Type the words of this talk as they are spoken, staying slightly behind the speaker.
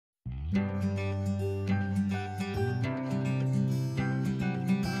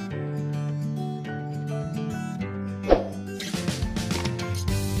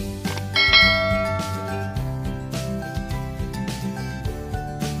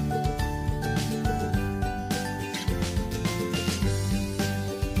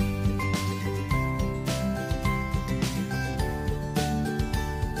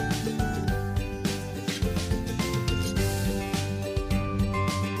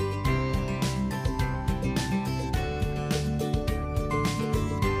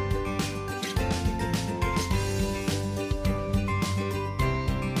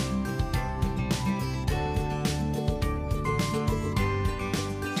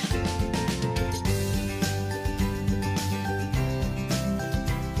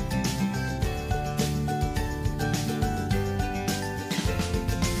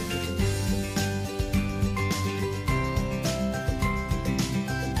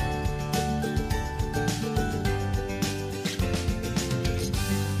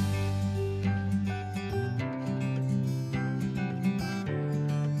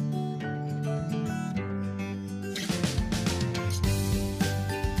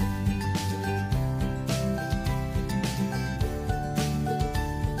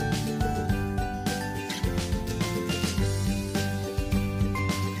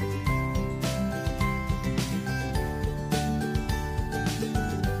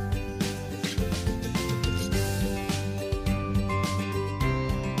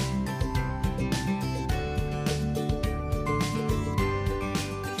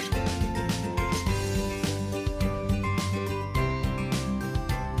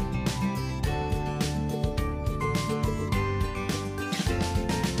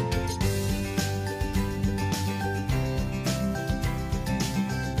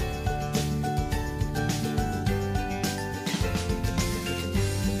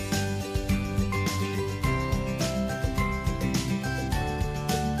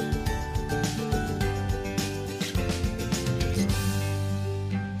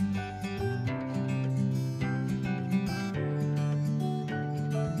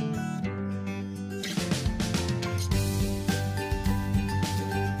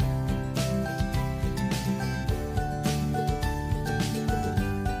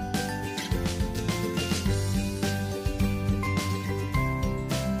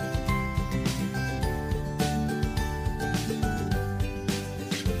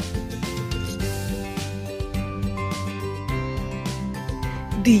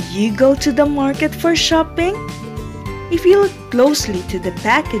Do you go to the market for shopping? If you look closely to the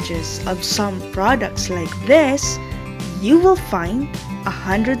packages of some products like this, you will find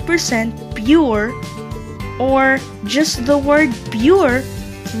 100% pure or just the word pure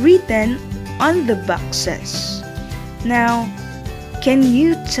written on the boxes. Now, can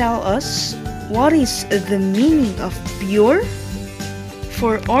you tell us what is the meaning of pure?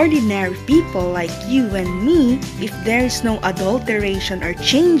 For ordinary people like you and me, if there is no adulteration or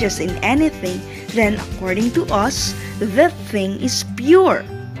changes in anything, then according to us, the thing is pure.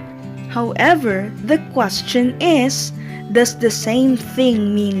 However, the question is, does the same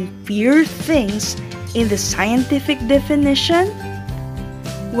thing mean pure things in the scientific definition?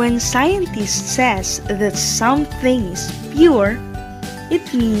 When scientist says that something is pure, it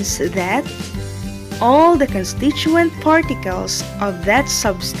means that all the constituent particles of that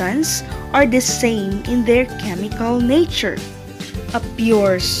substance are the same in their chemical nature. A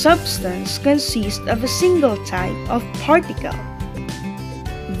pure substance consists of a single type of particle.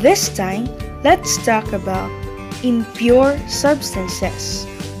 This time, let's talk about impure substances.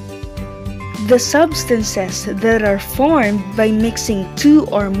 The substances that are formed by mixing two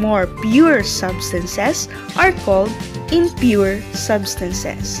or more pure substances are called impure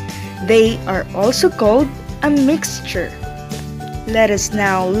substances. They are also called a mixture. Let us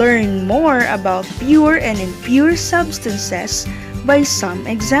now learn more about pure and impure substances by some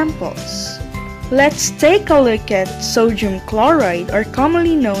examples. Let's take a look at sodium chloride, or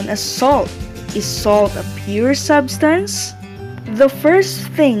commonly known as salt. Is salt a pure substance? The first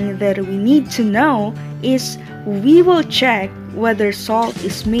thing that we need to know is we will check whether salt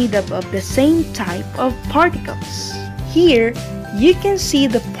is made up of the same type of particles. Here, you can see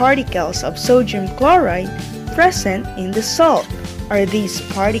the particles of sodium chloride present in the salt. Are these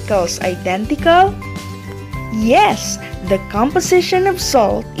particles identical? Yes, the composition of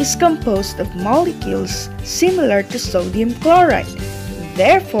salt is composed of molecules similar to sodium chloride.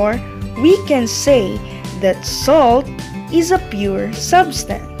 Therefore, we can say that salt is a pure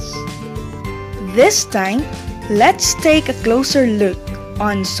substance. This time, let's take a closer look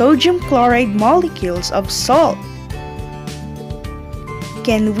on sodium chloride molecules of salt.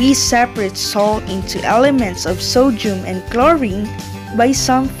 Can we separate salt into elements of sodium and chlorine by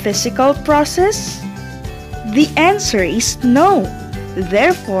some physical process? The answer is no.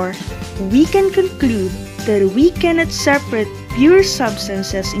 Therefore, we can conclude that we cannot separate pure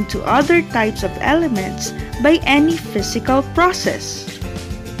substances into other types of elements by any physical process.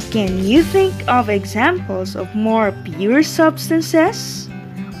 Can you think of examples of more pure substances?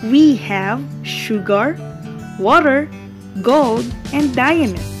 We have sugar, water, gold, and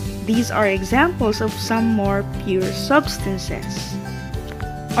diamond. These are examples of some more pure substances.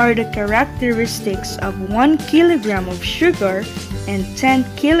 Are the characteristics of 1 kilogram of sugar and 10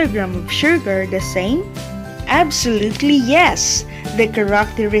 kilogram of sugar the same? Absolutely yes. The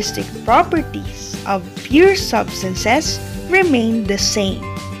characteristic properties of pure substances remain the same.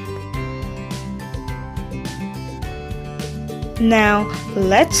 Now,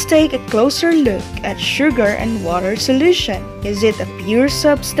 let's take a closer look at sugar and water solution. Is it a pure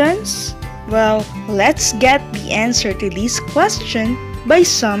substance? Well, let's get the answer to this question by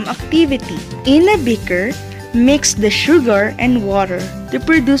some activity. In a beaker, mix the sugar and water to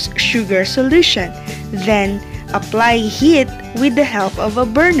produce sugar solution. Then, apply heat with the help of a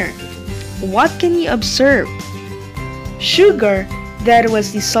burner. What can you observe? Sugar that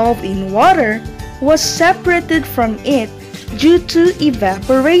was dissolved in water was separated from it due to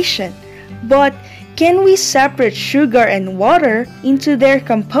evaporation. But can we separate sugar and water into their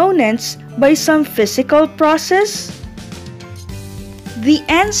components by some physical process? The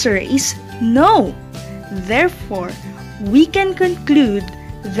answer is no. Therefore, we can conclude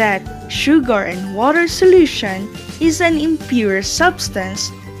that sugar and water solution is an impure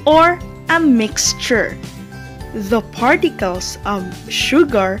substance or a mixture. The particles of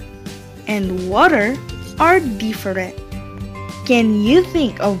sugar and water are different. Can you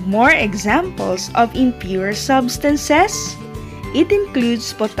think of more examples of impure substances? It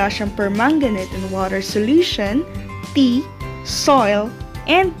includes potassium permanganate in water solution, tea, soil,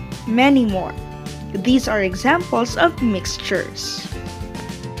 and many more. These are examples of mixtures.